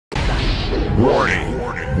Warning,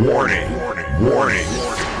 warning, warning.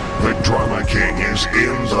 The Drama King is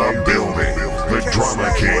in the building. The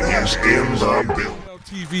Drama King is in the building.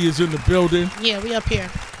 TV is in the building. Yeah, we up here.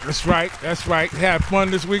 That's right. That's right. Had fun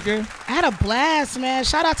this weekend. I had a blast, man.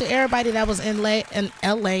 Shout out to everybody that was in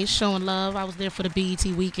LA showing love. I was there for the BET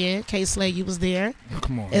weekend. Kayslay, you was there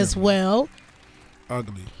Come on, as well.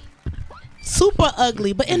 Ugly. Super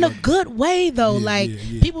ugly, but in a good way though.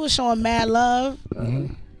 People were showing mad love.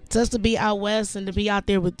 Just to be out west and to be out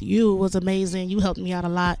there with you was amazing. You helped me out a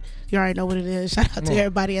lot. You already know what it is. Shout out to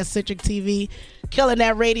everybody at Citric TV, killing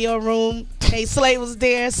that radio room. Kayslay was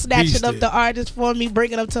there, snatching up the artists for me,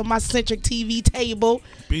 bringing them to my Citric TV table.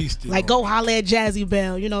 Beastie. Like, go holler at Jazzy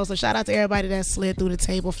Bell, you know. So shout out to everybody that slid through the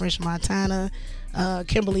table. French Montana,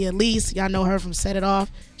 Kimberly Elise, y'all know her from Set It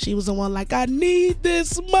Off. She was the one like, I need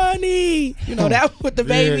this money. You know that with the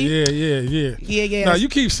baby. Yeah. Now you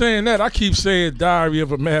keep saying that. I keep saying Diary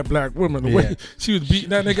of a Mad Black Woman. The way she was beating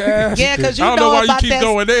that nigga ass. Yeah, because you I don't know why about you keep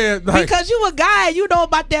going there. Like, because you a guy, you know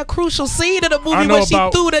about that crucial scene of the movie when she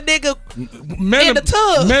threw the nigga in the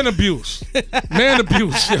tub. Man abuse. Man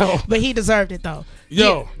abuse, yo. But he deserved it though.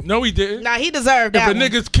 Yo, no he didn't. Nah, he deserved that. If a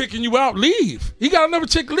nigga's kicking you out, leave. He got another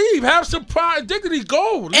chick, leave. Have some pride and dignity,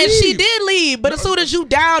 go. Leave. And she did leave, but as soon as you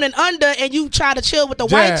down and under and you try to chill with the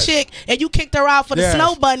white chick and you kicked her out for the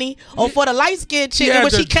snow bunny or for the light skinned chick, and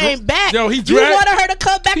when she came back, you wanted her to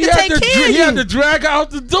come back and take care of you. He had to drag her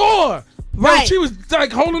out the door. Right. Yo, she was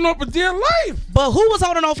like holding on for dear life. But who was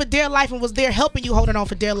holding on for dear life and was there helping you holding on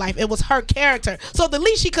for dear life? It was her character. So the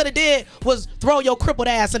least she could have did was throw your crippled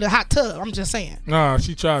ass in the hot tub. I'm just saying. Nah,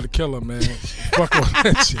 she tried to kill her, man. Fuck on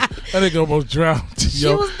that shit. That nigga almost drowned. She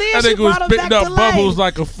was there. That nigga was spitting up bubbles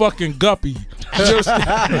like a fucking guppy. See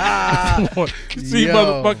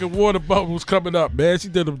motherfucking water bubbles coming up, man. She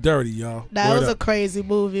did them dirty, y'all. That was a crazy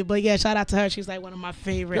movie. But yeah, shout out to her. She's like one of my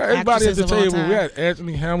favorite everybody at the actresses of all table. time. We had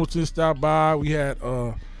Anthony Hamilton stop by. We had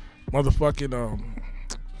motherfucking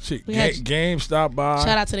Game stopped by.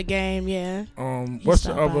 Shout out to the Game, yeah. What's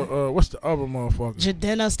the other motherfucker?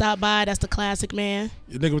 Jadena stopped by. That's the classic man.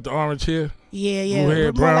 The nigga with the orange hair. Yeah. Blue hair,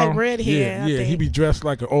 more brown. like red hair. Yeah. He be dressed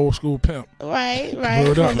like an old school pimp. Right.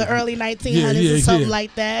 From the early 1900s or something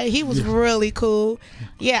like that. He was really cool.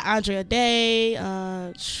 Yeah, Andrea Day.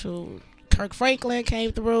 Kirk Franklin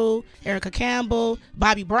came through. Erica Campbell.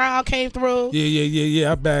 Bobby Brown came through.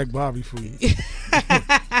 Yeah. I bagged Bobby for you.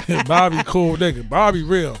 Bobby cool nigga. Bobby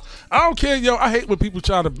real. I don't care, yo. I hate when people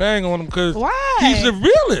try to bang on him because he's the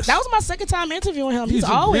realest. That was my second time interviewing him. He's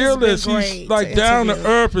always realist. been great. He's like down to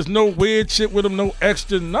earth. There's no weird shit with him. No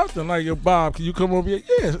extra nothing. Like, yo, Bob, can you come over here?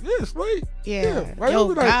 Yes, wait. Yeah. Right,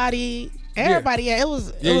 yo, Gotti. Everybody, it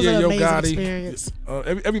was an amazing experience.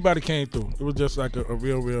 Everybody came through. It was just like a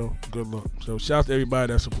real good look. So shout out to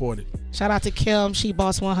everybody that supported. Shout out to Kim, She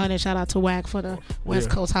Boss 100. Shout out to WAC for the West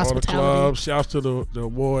Coast hospitality. All the clubs. Shout out to the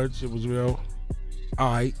awards. It was real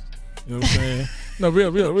alright. You know what I'm saying? No,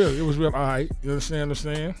 real. It was real alright. You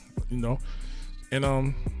understand? You know.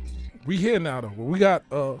 And we here now though. We got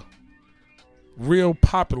real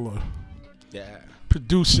popular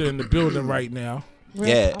producer in the building right now.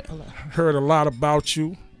 Popular. Heard a lot about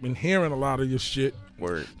you. Been hearing a lot of your shit.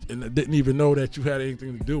 Word. And I didn't even know that you had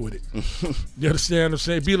anything to do with it. You understand what I'm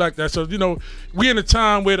saying? Be like that. So, you know, we in a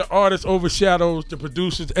time where the artist overshadows the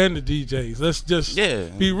producers and the DJs. Let's just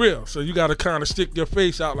be real. So you got to kind of stick your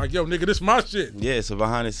face out like, yo, nigga, this my shit. Yeah, it's a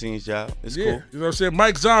behind the scenes job. It's cool. You know what I'm saying?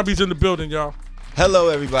 Mike Zombie's in the building, y'all. Hello,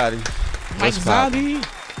 everybody. Mike Zombie.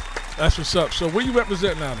 That's what's up. So where you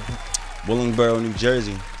represent now, then? Willingboro, New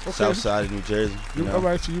Jersey. South side of New Jersey. All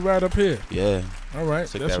right, so you right up here. Yeah. All right.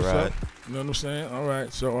 Took that's that what's ride. up. You know what I'm saying? All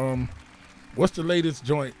right. So what's the latest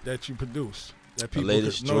joint that you produce that people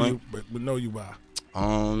would know you by?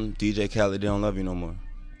 DJ Kayslay, They Don't Love You No More.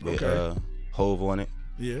 With Hove on it.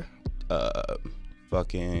 Yeah.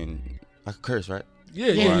 Fucking I could curse, right?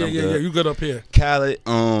 Yeah. You good up here. Khaled,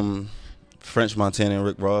 French Montana and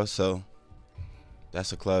Rick Ross, so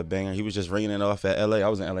that's a club banger. He was just ringing it off at LA. I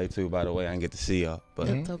was in LA too, by the way. I didn't get to see y'all. But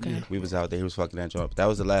okay. We was out there. He was fucking that joint. But that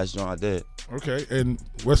was the last joint I did. Okay. And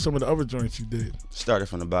what's some of the other joints you did? Started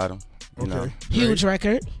from the bottom. You know. Huge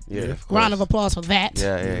record. Yeah. Round of applause for that.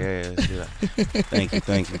 Yeah. Thank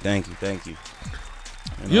you.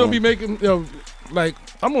 You don't be making, like,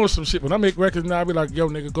 I'm on some shit. When I make records now, I be like, yo,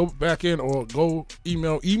 nigga, go back in or go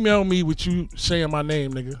email me with you saying my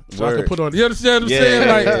name, nigga. So I can put on. You understand what I'm saying?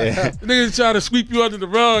 Like, niggas try to sweep you under the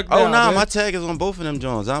rug. Oh, nah, my tag is on both of them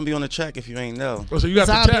joints. I'll be on the track if you ain't know. Oh, so you got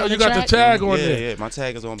the tag on there. Yeah, my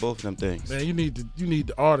tag is on both of them things. Man, you need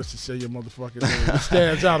the artist to say your motherfucking name. It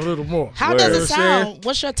stands out a little more. How does it sound?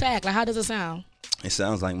 What's your tag? Like, how does it sound? It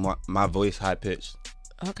sounds like my voice high pitched.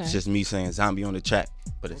 Okay. It's just me saying zombie on the track,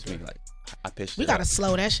 but it's me like I pitched We it gotta up.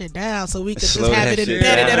 slow that shit down so we can just Slow have that it shit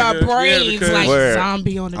embedded in down. our brains because- like Word.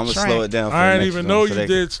 zombie on the I'm track. gonna slow it down. For I the didn't next even one know so you they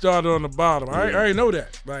did start on the bottom. I Yeah. didn't know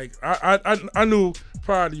that. Like I knew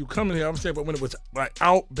prior to you coming here. I'm saying, but when it was like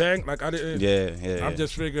out bang, like I didn't. Yeah. I'm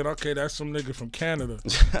just figuring, okay, that's some nigga from Canada.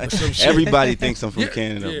 Or some shit. Everybody thinks I'm from Yeah,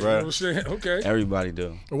 Canada, yeah, bro. You know what I'm saying? Okay. Everybody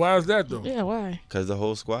do. Why is that though? Yeah, why? Cause the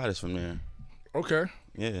whole squad is from there. Okay.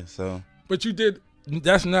 Yeah, so But you did.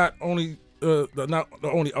 That's not only not the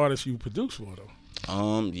only artist you produced for though. I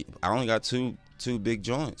only got two big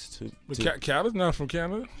joints. Two. Khaled's not from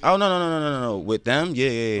Canada. Oh no. With them,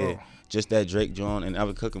 yeah. Oh. Just that Drake joint, and I've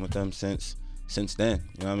been cooking with them since then.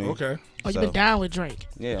 You know what I mean? Okay. Oh, you been down with Drake?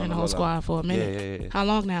 Yeah, and on the the whole low. squad for a minute. Yeah. How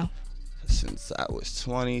long now? Since I was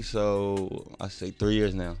 20, so I say 3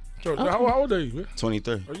 years now. So Okay. how old are you? Man?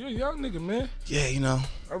 23. Oh, you a young nigga, man. Yeah, you know.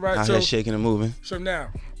 All right. Out So here shaking and moving. so now,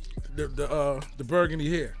 the burgundy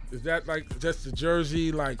hair, is that like just the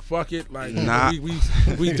jersey? Like fuck it, like Nah.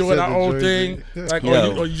 we doing our own thing. Like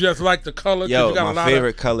or you just like the color? 'Cause Yo, you got a my lot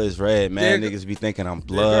favorite color is red, man. Yeah. Niggas be thinking I'm There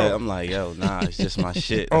you blood. go. I'm like, yo, nah, it's just my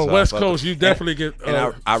shit. On That's why I West fuck Coast, with- you definitely get.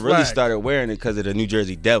 And I really flagged. started wearing it because of the New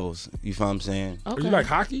Jersey Devils. You feel what I'm saying? Okay. You like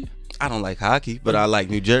hockey? I don't like hockey, but I like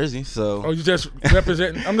New Jersey, so. Oh, you just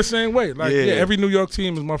representing? I'm the same way. Like, yeah, Yeah. every New York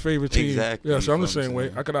team is my favorite team. Exactly. Yeah, so I'm the You feel same what I'm way.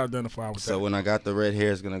 saying? I could identify with So that. when I got the red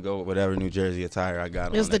hair, it's gonna go with whatever New Jersey attire I got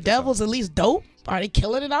on. Is the at the time. Devils at least dope? Are they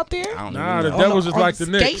killing it out there? I don't Nah, even the know. Devils is On like the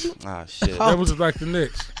Knicks. skating? Ah, shit. Oh. Devils is like the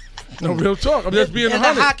Knicks. No, real talk. I'm just being in the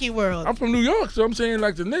 100. hockey world. I'm from New York, so I'm saying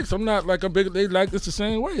like the Knicks. I'm not like a big. They like this the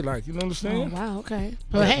same way. Like, you know what I'm Oh, saying? wow, okay.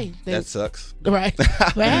 But hey, That sucks right.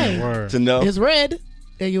 But hey, Word. to know. it's red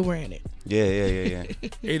and you're wearing it. Yeah.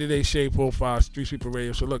 80-day Shade45 Street Sweeper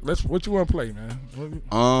Radio. So look, what you want to play,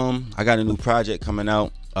 man? I got a new project coming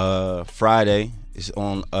out Friday. It's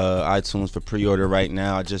on iTunes for pre-order right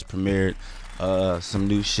now. I just premiered some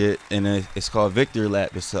new shit, and it's called Victory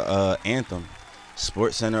Lap. It's a anthem.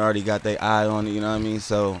 Sports Center already got their eye on it, you know what I mean?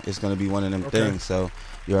 So it's gonna be one of them Okay. things. So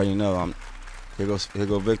you already know. Here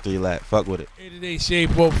go Victory Lap. Fuck with it. 80-day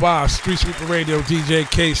Shade45 Street Sweeper Radio. DJ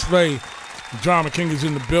Kayslay. Drama King is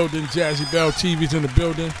in the building. Jazzy Bell TV's in the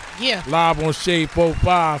building. Yeah, Live on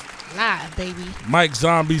Shade45. live, baby. Mike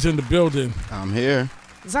Zombie's in the building. I'm here.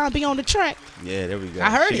 Zombie on the track. Yeah, there we go. I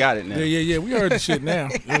heard she it. got it now. Yeah. We heard the shit now.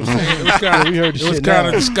 You know what I'm saying? It was kinda, We heard the it was shit kind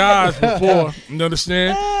of now. disguised before. You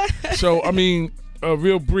understand? So, I mean,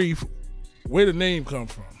 real brief, where the name come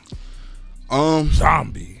from?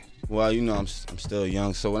 Zombie. Well, you know, I'm still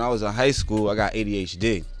young. So when I was in high school, I got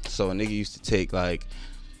ADHD. So a nigga used to take like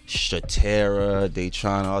Stratera,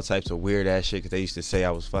 Daytron, all types of weird ass shit, because they used to say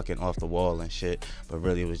I was fucking off the wall and shit. But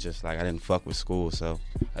really, it was just like I didn't fuck with school. So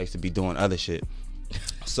I used to be doing other shit.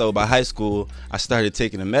 So by high school, I started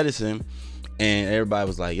taking the medicine, and everybody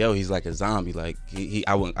was like, "Yo, he's like a zombie." Like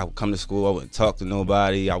I would come to school, I wouldn't talk to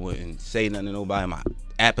nobody, I wouldn't say nothing to nobody. My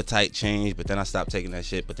appetite changed, but then I stopped taking that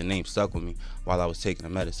shit. But the name stuck with me while I was taking the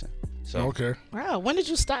medicine. So Okay. Wow, when did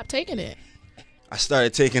you stop taking it? I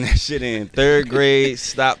started taking that shit in 3rd grade,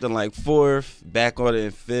 stopped in like 4th, back on it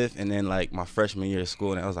in 5th, and then like my freshman year of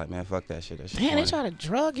school, and I was like, man, fuck that shit. That shit Man, they funny. try to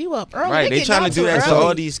drug you up early. Right, they get trying to down do that to early.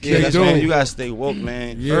 all these Yeah, kids. they Man, do. you gotta stay woke,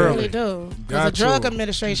 man. Yeah. They really do. Because Got the drug to.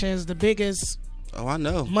 administration is the biggest Oh, I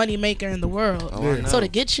know. money maker in the world. Oh, I know. So to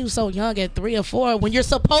get you so young at 3 or 4 when you're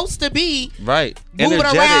supposed to be Right. moving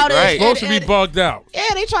Energetic, around and- right. Supposed to be bugged out. yeah,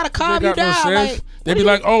 they try to calm They you got no down. sense. Like, They what be do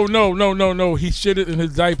like, oh, no. He shitted in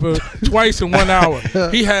his diaper twice in 1 hour.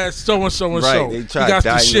 He has so-and-so and so. Right, they He try got to the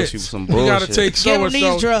diagnose shit. you with some He got to bullshit. take give so-and-so. him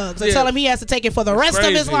these drugs and Yeah. tell him he has to take it for the rest of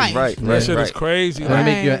his Crazy. life. Right, That right, shit is right. crazy. They Like,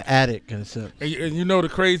 make you an addict and stuff. and you know the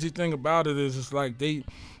crazy thing about it is it's like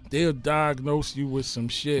they'll diagnose you with some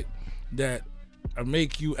shit that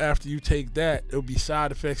make you, after you take that, it'll be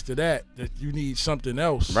side effects to that you need something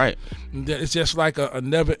else. Right. And that it's just like a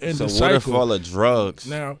never-ending So cycle. waterfall of drugs.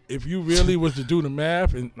 Now, if you really was to do the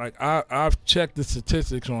math, and like I've checked the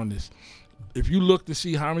statistics on this, if you look to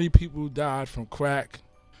see how many people died from crack,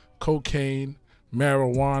 cocaine,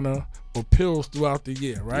 marijuana, or pills throughout the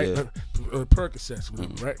year, right? Yeah.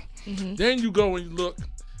 Percocets, right? Then you go and you look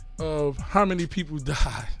of how many people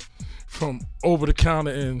died from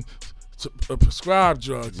over-the-counter and prescribed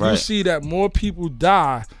drugs. You Right. see that more people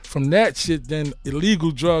die from that shit than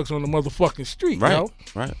illegal drugs on the motherfucking street, Right. yo.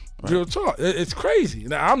 Right. Real talk. It's crazy.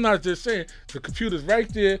 Now, I'm not just saying the computer's right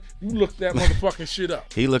there. You look that motherfucking shit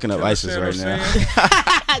up. He looking up You ISIS understand right what I'm now.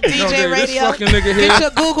 saying? DJ Radio. This fucking nigga here. Get your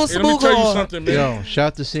Google Hey, let me tell you Smoogle. something, man. Yo, shout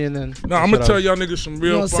out to CNN. No, I'm gonna tell y'all niggas some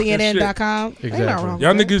real fucking shit. CNN.com. Exactly.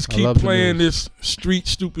 Y'all niggas keep love the playing news. this street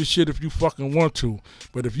stupid shit if you fucking want to.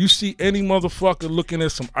 But if you see any motherfucker looking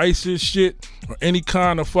at some ISIS shit or any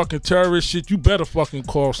kind of fucking terrorist shit, you better fucking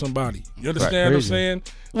call somebody. You understand what I'm saying?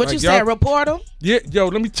 What Like, you saying? Report them? Yeah, yo,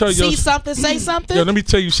 let me tell you. See something, say something? Yo, let me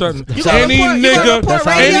tell you something. You gonna Any report- you gonna report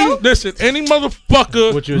nigga, radio? listen, any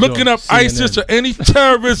motherfucker What you looking doing? up ISIS or any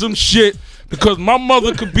terrorism shit because my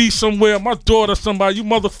mother could be somewhere, my daughter somebody, you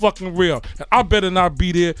motherfucking real. And I better not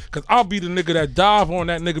be there because I'll be the nigga that dive on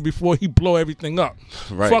that nigga before he blow everything up.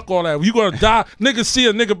 Right. Fuck all that. You gonna die. Niggas see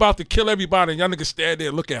a nigga about to kill everybody and y'all niggas stand there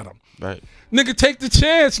and look at him. Right. Nigga, take the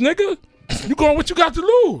chance, nigga. You going what you got to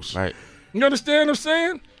lose. Right. You understand what I'm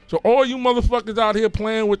saying? So all you motherfuckers out here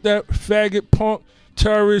playing with that faggot punk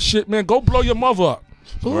terrorist shit, man, go blow your mother up.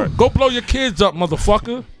 Right. Go blow your kids up,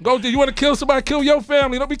 motherfucker. Go. You want to kill somebody? Kill your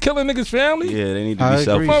family. Don't be killing niggas' family. Yeah, they need to I be agree.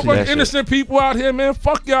 selfish. to that Motherfucking shit. innocent people out here, man.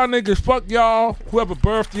 Fuck y'all niggas. Fuck y'all. Whoever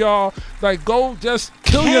birthed y'all. Like, go just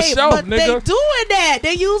kill yourself, but nigga. they doing that.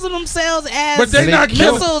 They using themselves as But they not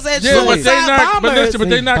killing. missiles and Yeah, but they suicide not. But bombers. listen, but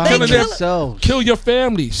they not Bomb killing their. themselves. Kill your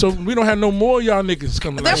family. So we don't have no more of y'all niggas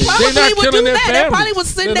coming. They Like probably they not would killing do their that. They families. probably would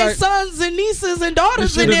send They're their like, sons and nieces and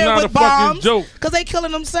daughters This in shit is there not a with fucking bombs joke. because they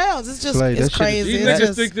killing themselves. It's just Slay, it's that shit- crazy. These It's niggas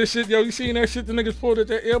just- think this shit, yo. You seen that shit the niggas pulled at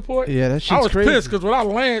the airport? Yeah, that shit's I was crazy. pissed because when I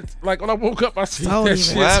landed, like when I woke up, I seen Don't that even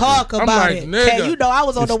shit. What talk I'm about like, it. nigga. Hey, you know I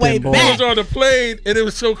was on the way Istanbul. I back. was on the plane and it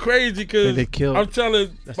was so crazy because They killed- I'm telling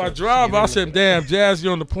my driver, I said, "Damn,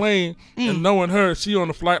 Jazzy on the plane and knowing her, she on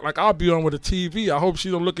the flight. Like I'll be on with a TV. I hope she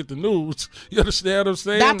don't look at the news. You understand what I'm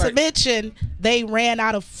saying? Not to Like, mention, they ran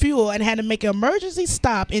out of fuel and had to make an emergency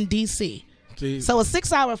stop in D.C. see, So a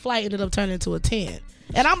 6-hour flight ended up turning into a 10.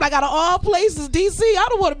 And I'm like, out of all places, D.C., I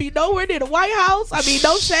don't want to be nowhere near the White House. I mean,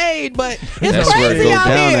 no shade, but it's That's where it crazy goes out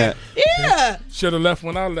down here. at. Yeah. should have left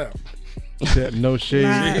when I left. No shade. Nah,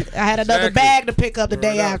 I had another Exactly. bag to pick up the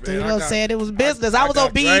day Word up, after. man. You I know what I'm got- saying? It was business. I was got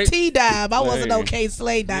on BET dime. I wasn't on Hey.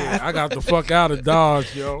 Kayslay dime. I got the fuck out of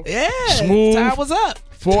Dodge, yo. Yeah. Smooth. Time was up.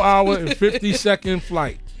 4-hour and 50-second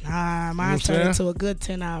flight. Nah, mine what I'm turned saying? into a good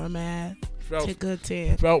 10-hour, man. Felt, A good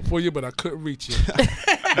 10. felt for you, but I couldn't reach you.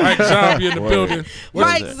 Mike Zombie in the Word. building.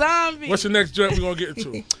 Mike it? Zombie. What's the next joint we gonna get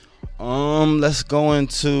into? Let's go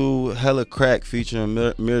into Hella Crack featuring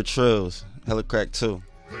Mir Trills. Hella Crack 2.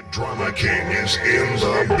 The Drama King is in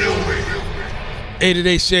the building.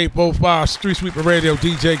 88 Shade45 StreetSweeper Radio.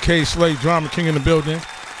 DJ Kayslay, Drama King in the building.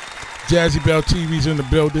 Jazzy Bell TV's in the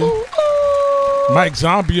building. Ooh, ooh. Mike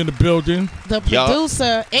Zombie in the building. The Yup.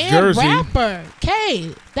 producer and Jersey. rapper.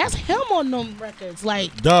 K. That's him on them records.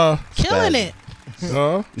 Like, Duh. killing Spaz. it.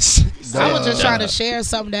 Duh. I was just trying to share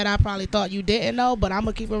something that I probably thought you didn't know, but I'm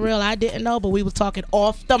going to keep it real. I didn't know, but we was talking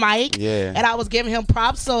off the mic. Yeah. And I was giving him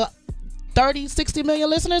props. So 30, 60 million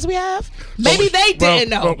listeners we have? Maybe they didn't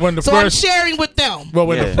know. when the so first- I'm sharing with them. Well,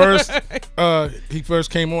 when Yeah. the first he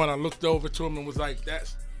first came on, I looked over to him and was like,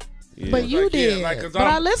 "That's." Yeah. But you like, yeah, did. like, 'cause but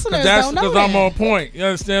I'm- our listeners 'cause that's don't know because that. I'm on point. You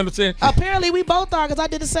understand what I'm saying? Apparently we both are because I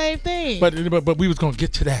did the same thing. But we was gonna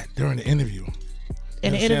get to that during the interview.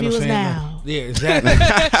 and the You understand interview what is I'm saying? now. Yeah,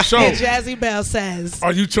 exactly. So, And Jazzy Bell says,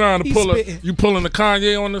 are you trying to He's pull spitting. you pulling the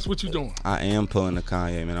Kanye on us? What you doing? I am pulling the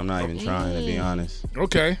Kanye, man. I'm not even trying, to be honest.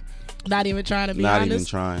 Okay. not even trying to be Not honest. even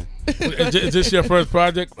trying. Is this your first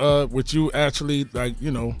project? With you actually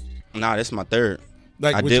Nah, this is my third.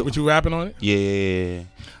 like I with, did- with you rapping on it? Yeah.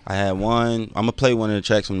 I had one. I'm going to play one of the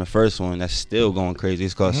tracks from the first one that's still going crazy.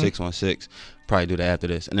 It's called 616. Probably do that after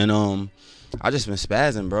this. And then I just been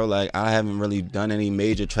spazzing, bro. Like, I haven't really done any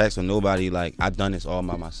major tracks with nobody. Like, I've done this all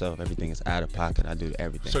by myself. Everything is out of pocket. I do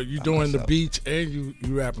everything. So you by doing the myself. beats and you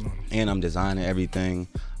rapping on them. And I'm designing everything.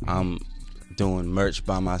 I'm doing merch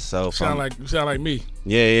by myself. You sound like me.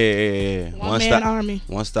 Yeah. One man army.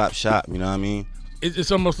 One stop shop. You know what I mean?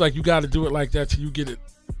 It's almost like you got to do it like that till you get it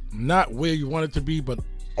not where you want it to be, but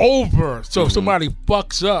over. So if somebody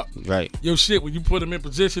fucks up Right. your shit, when you put them in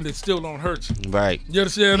position, it still don't hurt you. Right. You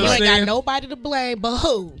understand You what I'm ain't got saying? nobody to blame but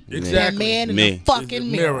who? Exactly. That man in Me. the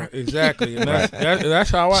fucking mirror. Exactly. And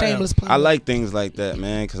that's how I am. Shameless plug. I like things like that,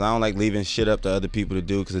 man, because I don't like leaving shit up to other people to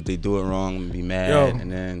do, because if they do it wrong, I'm going to be mad. Yo.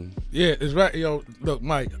 And then, Yeah, it's right. Yo, look,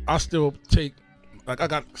 Mike, I still take, like, I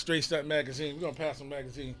got Straight Step magazine. We're going to pass some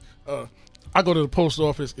magazine. I go to the post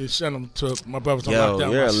office and send them to my brothers on lockdown.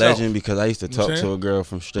 Yo, you're myself. a legend because I used to talk You know to a girl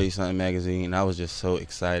from Straight Something magazine, and I was just so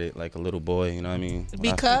excited, like a little boy. You know what I mean?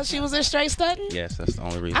 Because she was in Straight Study? Yes, that's the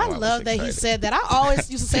only reason. I why love was that he excited. said that. I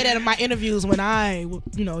always used to say that in my interviews when I,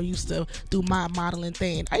 used to do my modeling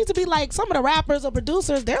thing. I used to be like, some of the rappers or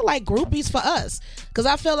producers, they're like groupies for us. Because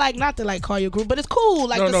I feel like, not to like call you a group, but it's cool.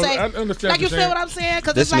 Like to say, I understand like you feel what I'm saying?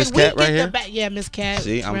 Because it's This like Miss we Cat get right the here? back. Yeah, Miss Cat.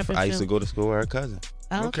 See, I used to go to school with her cousin.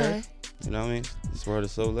 Oh, okay. You know what I mean? This world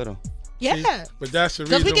is so little. Yeah. But that's the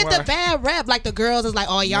reason Because we get why. the bad rap. Like the girls is like,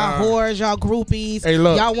 oh, y'all whores, y'all groupies. Hey,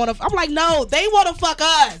 look. Y'all want to. I'm like, no, they want to fuck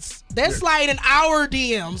us. They're sliding our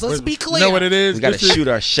DMs. Let's be clear. You know what it is? We got to shoot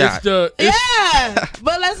our shot. Yeah,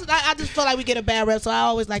 but I just feel like we get a bad rep, so I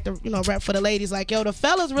always like to rep for the ladies. Like, yo, the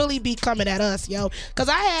fellas really be coming at us, yo, because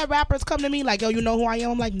I had rappers come to me like, yo, you know who I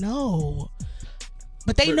am? I'm like, no,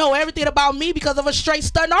 but they know everything about me because of a Straight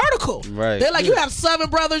Stunt article. Right? They're like, you have 7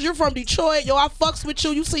 brothers, you're from Detroit, yo, I fucks with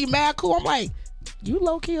you, you seem mad cool. I'm like, you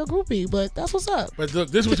low key a groupie, but that's what's up. But look,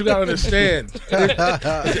 this is what you gotta understand. At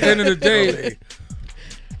the end of the day,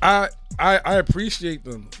 I appreciate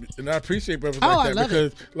them, and I appreciate brothers like I that love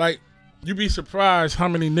because, like, you be surprised how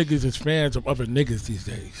many niggas is fans of other niggas these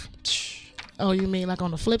days. Oh, you mean like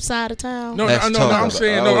on the flip side of town? No, Let's I'm talk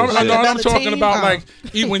saying, about- I'm Another talking team? about Oh. like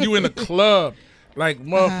even when you in a club, like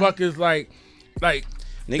motherfuckers, like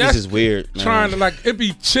Niggas that's is weird, man. trying to like it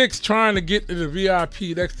be chicks trying to get to the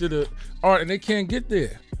VIP next to the art and they can't get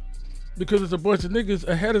there. Because it's a bunch of niggas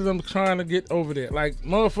ahead of them trying to get over there. Like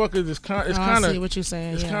motherfuckers, it's kind I see of what you're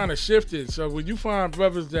saying. it's Yeah. kind of shifted. So when you find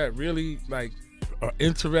brothers that really like are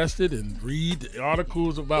interested and read the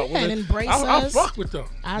articles about Yeah, and women, embrace I us. fuck with them.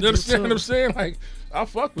 I You do understand too. what I'm saying? Like I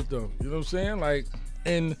fuck with them. You know what I'm saying? Like,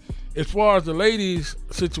 and as far as the ladies'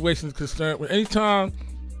 situation is concerned, anytime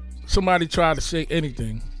somebody try to say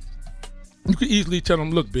anything, you can easily tell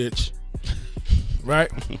them, "Look, bitch." Right?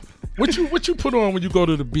 What you put on when you go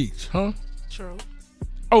to the beach, huh? True.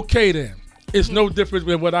 Okay then. It's no difference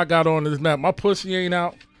than what I got on this map. My pussy ain't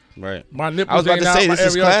out. Right. My nipples I was about ain't to out. say, My this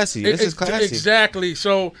is area- classy. This is classy. Exactly.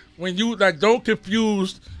 So when you like, don't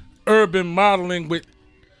confuse urban modeling with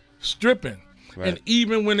stripping. Right. And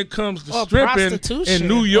even when it comes to Or stripping prostitution in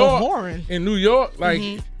New or York, whoring.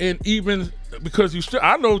 like, and even because you strip,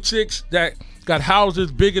 I know chicks that got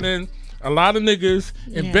houses bigger than a lot of niggas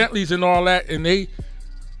and Yeah. Bentleys and all that, and they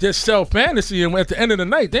just sell fantasy, and at the end of the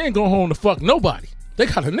night, they ain't going home to fuck nobody. They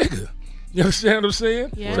got a nigga. You understand what I'm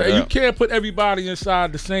saying? Yeah. So Yeah. you can't put everybody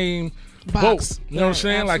inside the same Box. boat. You know what I'm Right,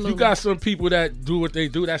 saying? Like, you absolutely. got some people that do what they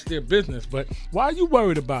do. That's their business. But why are you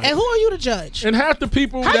worried about And it? who are you to judge? And half the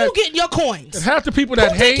people How that you getting your coins? and half the people Who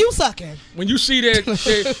that think hate you sucking? when you see their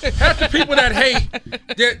half the people that hate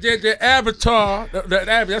their avatar,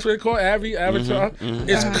 that's what they call it, avatar,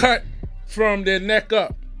 is cut from their neck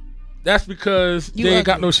up. That's because You they ain't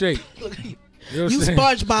got ugly. no shape. You know what You I'm saying?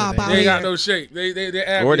 SpongeBob out They ain't got here. no shape. They Or they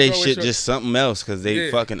average shit always just something else because they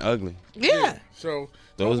Yeah. fucking ugly. Yeah. So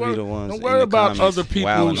Those don't be worry, the ones Don't in worry the about comments other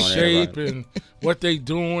wilding people's on shape everybody. and what they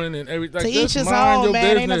doing and everything. To Like, each just his mind own, your man.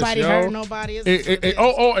 business, Ain't nobody yo. hurting nobody.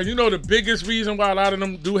 It's And you know the biggest reason why a lot of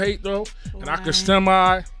them do hate though, and I could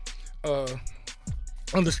semi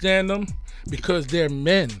understand them, because their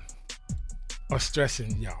men are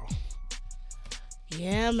stressing y'all.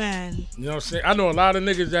 Yeah, man. You know what I'm saying? I know a lot of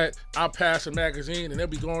niggas that I pass a magazine and they'll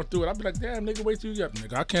be going through it. I'll be like, damn, nigga, wait till you up,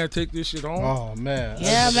 nigga. I can't take this shit on. Oh man.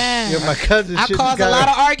 Yeah, man. Yeah, my cousin. I shit caused a got lot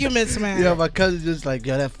of arguments, man. Yeah, my cousin just like,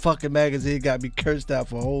 yo, that fucking magazine got me cursed out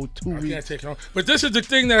for a whole 2 I can't weeks. take it on. But this is the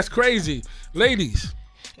thing that's crazy. Ladies,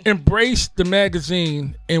 embrace the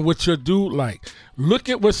magazine and what your dude like. Look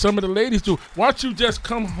at what some of the ladies do. Why don't you just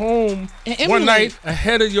come home And one emulate. night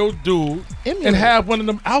ahead of your dude Emulate. and have one of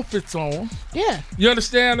them outfits on? Yeah. You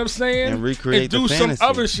understand what I'm saying? And recreate and do the some fantasy.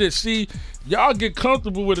 other shit. See, y'all get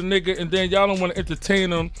comfortable with a nigga and then y'all don't want to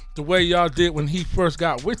entertain him the way y'all did when he first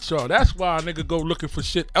got with y'all. That's why a nigga go looking for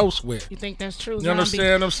shit elsewhere. You think that's true? You Zombie?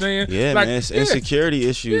 understand what I'm saying? Yeah, Like, man, it's yeah. insecurity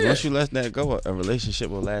issues. Yeah. Once you let that go, a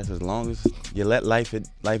relationship will last as long as you let life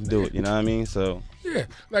do it. You know what I mean? So Yeah,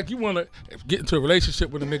 like you want to get into a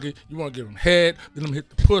relationship with a nigga, you want to give him head, then him hit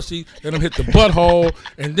the pussy, then him hit the butthole,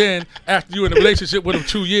 and then after you in a relationship with him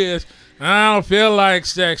 2 years, I don't feel like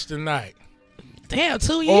sex tonight. Damn,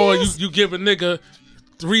 2 years. Or you give a nigga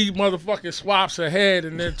 3 motherfucking swaps ahead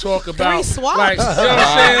and then talk about 3 swaps? like, you know what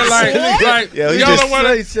I'm saying? Like Yo, he y'all just don't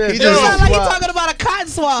want He said- to. he You just- sound like you swab. talking about a cotton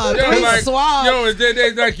swab. Yo, 3 like, swabs. yo,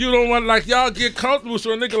 they like you don't want like y'all get comfortable,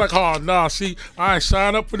 so a nigga like, oh nah, see, I ain't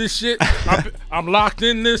signed up for this shit. I'm locked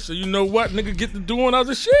in this, so you know what, nigga, get to doing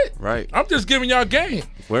other shit. right. I'm just giving y'all game.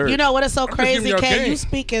 Word. You know what is so just giving crazy, y'all Kay? game. You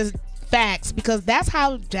speak as Facts, because that's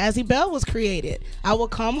how Jazzy Belle was created. I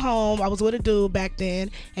would come home. I was with a dude back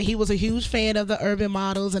then, and he was a huge fan of the urban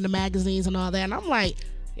models and the magazines and all that. And I'm like,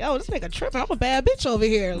 yo, this nigga tripping. I'm a bad bitch over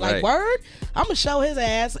here. Like, word? I'm going to show his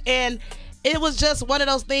ass. And it was just one of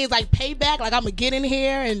those things like payback. Like, I'm going to get in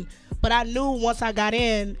here. But I knew once I got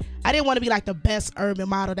in, I didn't want to be like the best urban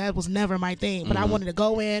model. That was never my thing. But I wanted to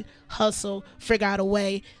go in, hustle, figure out a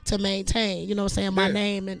way to maintain, you know what I'm saying, my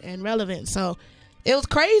name and relevance. So it was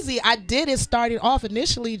crazy. I did it starting off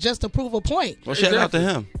initially just to prove a point. Well, shout out to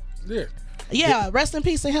him. Yeah, rest in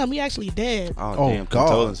peace to him. He actually dead. Oh damn,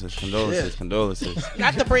 God. Condolences.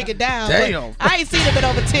 Not to break it down. Damn. I ain't seen him in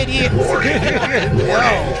over 10 years. Warning.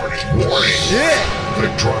 Shit. The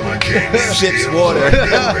Drama King is Sips in water. the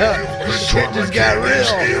building. The Drama just got King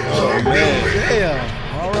is real. in the building. Damn.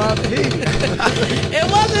 All right,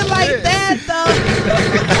 It wasn't like that though.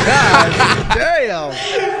 God damn.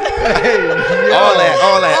 Hey, yo. All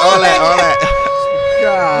that.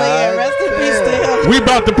 God. But yeah, rest in peace to him. We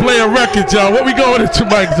about to play a record, y'all. What we going into,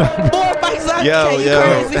 Mike Zombie? Boy, Mike Zombie, Yo.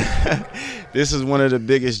 you crazy. This is one of the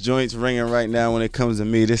biggest joints ringing right now when it comes to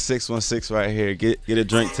me. This 616 right here. Get a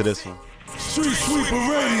drink to this one. StreetSweeper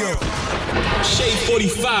Radio.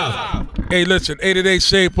 Shade45. Hey, listen, 888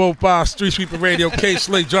 Shade 45 StreetSweeper Radio,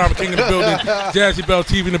 Kayslay, Drama King in the building, Jazzy Belle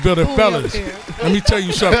TV in the building. Fellas, let me tell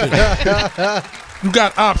you something. You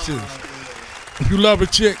got options. If you love a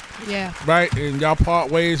chick, right, and y'all part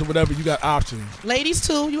ways or whatever, you got options. Ladies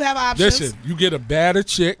too, you have options. Listen, you get a badder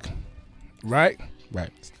chick, right? Right.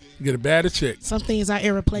 You get a badder chick. Some things are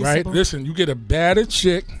irreplaceable. Right? Listen, you get a badder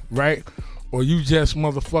chick, right? Or you just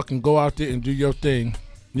motherfucking go out there and do your thing.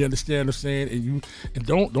 You understand what I'm saying? And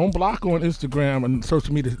don't block her on Instagram and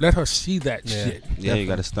social media. Let her see that shit. Yeah, you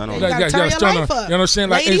got to stun on You her. gotta turn your life up. You know what I'm saying?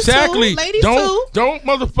 Like, Ladies exactly. too, ladies don't too.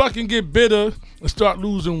 motherfucking get bitter and start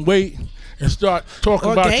losing weight and start talking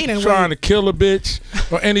Or about gaining trying weight. to kill a bitch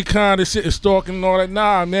or any kind of shit and stalking and all that.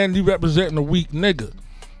 Nah, man, you representing a weak nigga.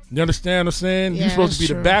 You understand what I'm saying? Yeah, You're supposed to be that's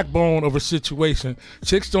the true. backbone of a situation.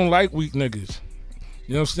 Chicks don't like weak niggas.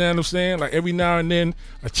 You understand what I'm saying? Like, every now and then,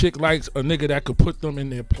 a chick likes a nigga that could put them in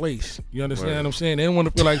their place. You understand what I'm saying? They don't want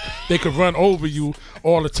to feel like they could run over you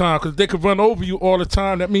all the time. Because if they could run over you all the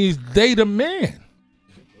time, that means they the man.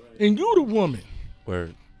 And you the woman.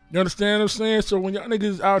 Word. You understand what I'm saying? So when y'all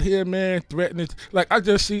niggas out here, man, threatening, like, I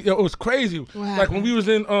just see, it was crazy. Like, when we was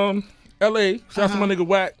in L.A., shout out to my nigga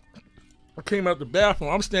Wack, I came out the bathroom.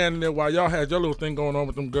 I'm standing there while y'all had your little thing going on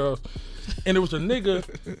with them girls. And there was a nigga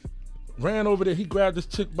ran over there. He grabbed this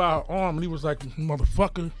chick by her arm and he was like,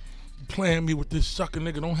 motherfucker, you playing me with this sucker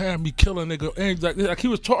nigga. Don't have me kill a nigga. And he's like he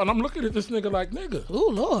was talking. I'm looking at this nigga like, nigga. Ooh,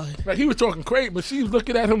 Lord. Like, he was talking crazy, but she was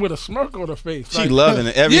looking at him with a smirk on her face. She Like, loving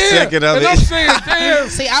it every yeah, second of and it. I'm saying, damn.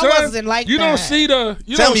 See, I son, wasn't like you that. don't see the.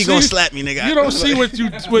 You Tell don't me you see, gonna slap me, nigga. You don't see what you.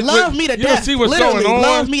 Love me to you death. don't see what's Literally, going on.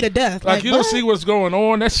 love me to death. Like, you don't what? see what's going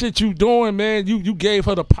on. That shit you doing, man. You gave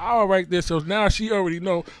her the power right there. So now she already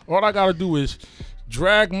know. All I gotta do is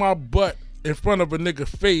drag my butt in front of a nigga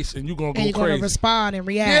face, and you gonna go and you're crazy. gonna respond and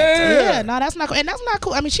react. Yeah. No, that's not cool. And that's not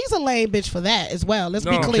cool. I mean, she's a lame bitch for that as well. Let's be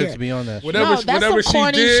No. clear. Chicks be on that. Whatever, No, that's whatever some she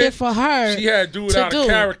corny did, shit for her she had to do it to out of do.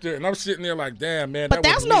 character, and I'm sitting there like, damn, man. But that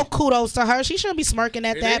that's was no me. kudos to her. She shouldn't be smirking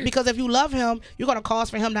at It that is. because if you love him, you're gonna cause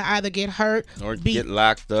for him to either get hurt Or be, get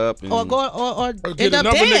locked up. And or go or Or end get up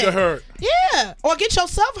another dead. nigga hurt. Yeah, or get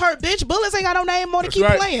yourself hurt, bitch. Bullets ain't got no name more to That's keep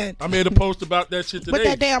right. playing. I made a post about that shit today. With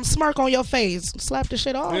that damn smirk on your face, slap the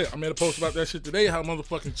shit off. Yeah, I made a post about that shit today. How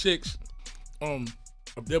motherfucking chicks,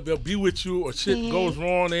 they'll be with you or shit goes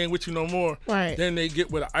wrong, they ain't with you no more. Right. Then they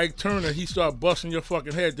get with an Ike Turner, he start busting your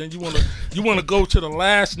fucking head. Then you wanna go to the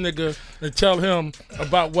last nigga and tell him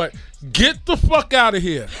about what? Get the fuck out of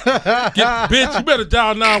here, bitch! You better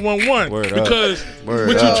dial 911 Word up. because Word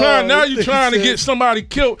what up. you trying now? You trying to get somebody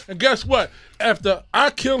killed, and guess what? After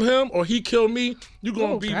I kill him or he kill me, you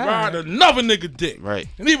gonna be God. riding another nigga dick. Right.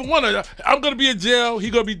 And even one of them, I'm gonna be in jail,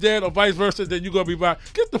 he gonna be dead, or vice versa, then you gonna be riding.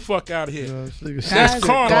 Get the fuck out of here. That's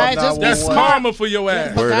karma. guys, just be That's smart. karma for your ass.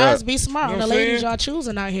 But Word guys, up. be smart. You know the what I'm ladies saying? y'all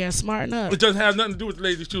choosing out here, smarten up. It doesn't have nothing to do with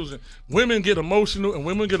ladies choosing. Women get emotional, and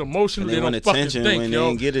women get emotional. And they They want don't fucking attention think, when they yo.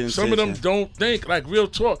 ain't getting Some of them attention. don't think. Like, real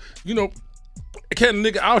talk. You know, can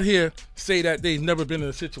a nigga out here say that they've never been in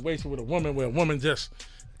a situation with a woman where a woman just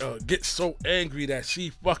gets so angry that she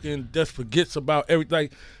fucking just forgets about everything.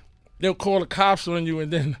 Like, they'll call the cops on you,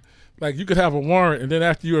 and then like you could have a warrant, and then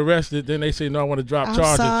after you arrested, then they say, no, I want to drop I'm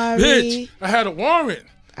charges. sorry. Bitch, I had a warrant.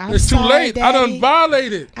 I'm It's too sorry, late. I done Daddy.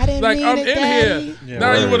 violated. I didn't like mean I'm it, in Daddy. here. Yeah,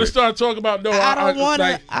 Now you word. want to start talking about no. I don't wanna-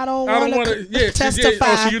 like, I don't wanna Yeah, testify.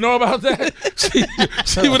 Oh, so you know about that?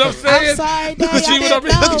 See what I'm saying? I'm sorry, Daddy. See I what didn't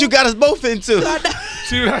know. Look what you got us both into.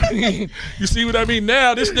 see what I mean? You see what I mean?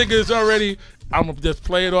 Now this nigga is already. I'm gonna just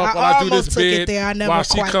play it off while I do this bid while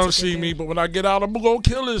she comes see me. But when I get out, I'm gonna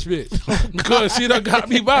kill this bitch because she done got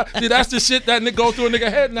me by. See, that's the shit that nigga go through a nigga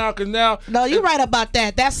head now. Cause now, no, you're right about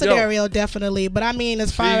that. That scenario definitely. But I mean,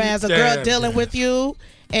 as far as a girl dealing with you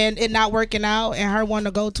and it not working out, and her wanting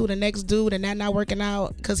to go to the next dude and that not working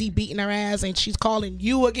out because he beating her ass and she's calling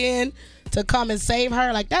you again to come and save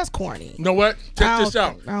her, like that's corny. You know what? Check this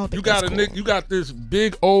out. You got nigga, you got this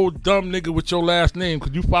big old dumb nigga with your last name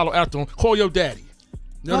because you follow after him. Call your daddy.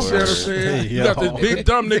 You understand what I'm saying? You got this big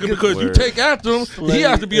dumb nigga because you take after him. He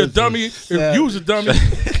has to be a dummy. If you's a dummy,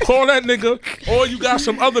 call that nigga. Or you got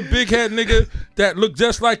some other big head nigga that look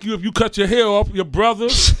just like you if you cut your hair off. Your brother.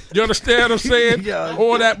 You understand what I'm saying?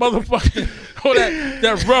 Or that motherfucking, or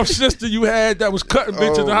that rough sister you had that was cutting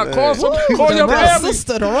bitches. Call your family.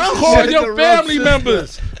 Call your family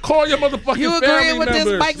members. Call your motherfucking family members. You agreeing with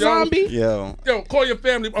this, Mike Zombie? Yo, call your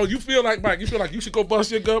family. Oh, you feel like Mike? You feel like you should go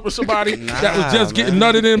bust your gut with somebody that was just getting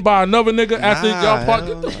nutted in by another nigga after y'all fuck?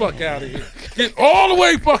 Get the fuck out of here. Get all the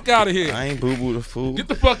way fuck out of here. I ain't boo-boo the fool. Get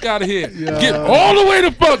the fuck out of here. Get all the way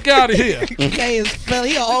the fuck out of here. K is Phil.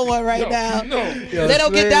 He an old one right now. No. They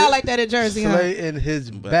don't get down like that in Jersey, huh? Slay in his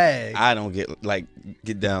bag. I don't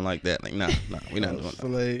get down like that. Like, nah, we not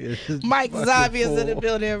doing that. Mike Zombie is in the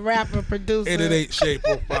building, rapper, producer. And it ain't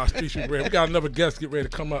Shade45 StreetSweeper Radio. We got another guest get ready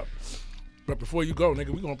to come up. But before you go, nigga,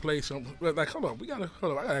 we gonna play some. Like, hold on. I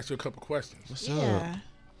gotta ask you a couple questions. What's up?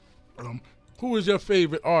 Who is your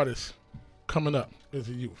favorite artist coming up as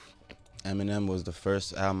a youth? Eminem was the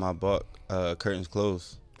first album I bought. Curtains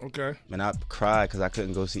Closed. Okay. Man, I cried because I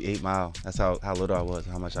couldn't go see 8 Mile. That's how little I was.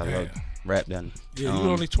 How much I loved rap then. Yeah, you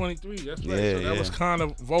were only 23. That's right. Yeah, so that was kind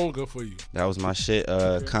of vulgar for you. That was my shit.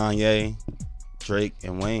 Kanye, Drake,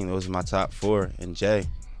 and Wayne. Those are my top 4. And Jay.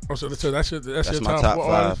 Oh, so that's your my top 5.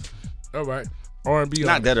 Artists? All right. R&B.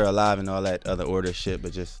 Not dead or alive and all that other order shit,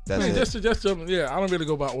 but just that's it. Just I don't really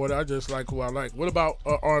go by order. I just like who I like. What about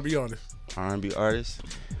R&B artists? R&B artists.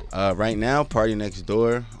 Right now, Party Next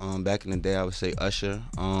Door. Back in the day, I would say Usher.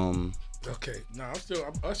 Okay, I'm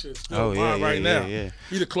Usher is still mine right now. Yeah.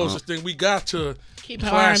 He's the closest thing we got to keep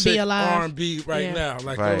classic R&B alive. R&B right now.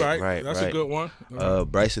 Like, right, that's a good one.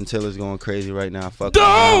 Bryson Tiller's going crazy right now. Fuck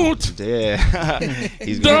Don't! Yeah,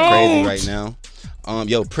 he's going crazy right now.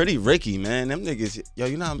 Yo, Pretty Ricky, man, them niggas. Yo,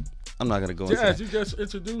 you know I'm not gonna go into that. You just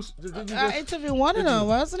introduced. I interviewed one of them,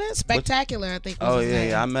 wasn't it? Spectacular, I think. Was his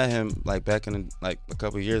name. Yeah. I met him like back in a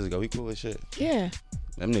couple of years ago. He cool as shit. Yeah.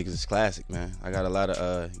 Them niggas is classic, man. I got a lot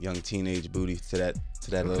of young teenage booty to that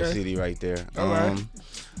little CD right there. All right.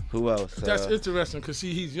 Who else? That's interesting because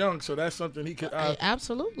he's young, so that's something he could.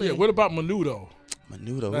 Absolutely. Yeah. What about Menudo?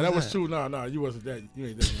 Menudo. That was too. No, you wasn't that. You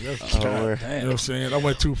ain't that. That's damn. You know what I'm saying? I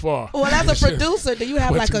went too far. Well, as a producer, do you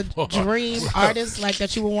have like a dream artist like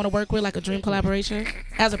that you would want to work with, like a dream collaboration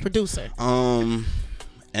as a producer?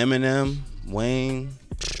 Eminem, Wayne,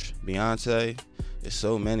 Beyonce. There's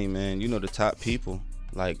so many, man. You know the top people.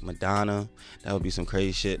 Like Madonna, that would be some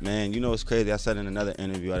crazy shit, man. You know what's crazy? I said in another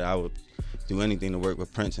interview that I would do anything to work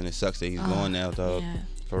with Prince, and it sucks that he's gone now, dog. Yeah.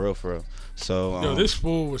 For real. So, yo, this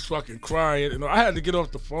fool was fucking crying. You know, I had to get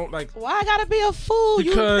off the phone. Like, why I gotta be a fool?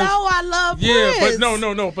 You know I love Prince. But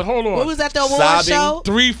no. But hold on. We was at the award show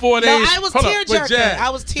 3-4 days. No, I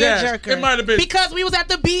was tearjerker. It might have been because we was at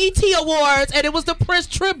the BET Awards and it was the Prince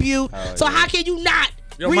tribute. So how can you not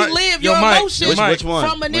relive your emotions which one?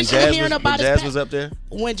 From initially hearing about when Jazz was up there?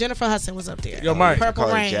 When Jennifer Hudson was up there. Yo, Mike.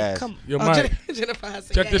 Purple Rain. Mike. Jennifer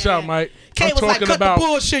Hudson. Check this out, Mike. Kay was like, cut the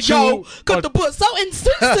bullshit, yo. Cut the bullshit. So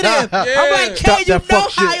insensitive. I'm like, Kay, you know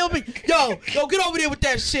how you'll be. Yo, get over there with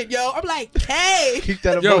that shit, yo. I'm like, Kay. Keep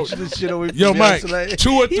that emotional shit away from Yo, Mike,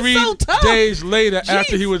 2 or 3 days later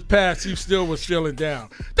after he was passed, he still was feeling down.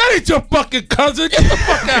 That ain't your fucking cousin. Get the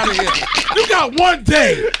fuck out of here. You got 1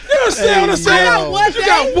 day. You understand what I'm saying? You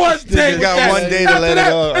got 1 day. You got 1 day to let it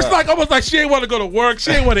go. It's like almost like she ain't want to go to work. She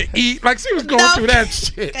ain't want to eat. Like she was going through that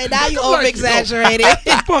shit. And now you over-exaggerating. Get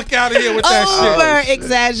the fuck out of here with that shit.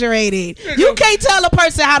 Over-exaggerating. You can't tell a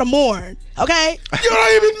person how to mourn. Okay? You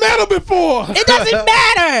don't even met her before. It doesn't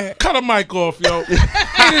matter. Cut a mic off, yo. It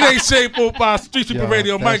ain't Shade45 StreetSweeper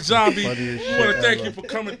Radio. Mike Zombie. We want to thank you for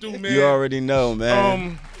coming through, man. You already know,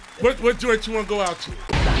 man. What joint you want to go out to?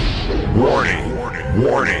 Warning.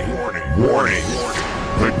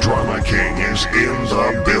 The Drama King is in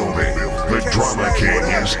the building. The Drama King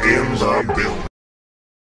is in the building.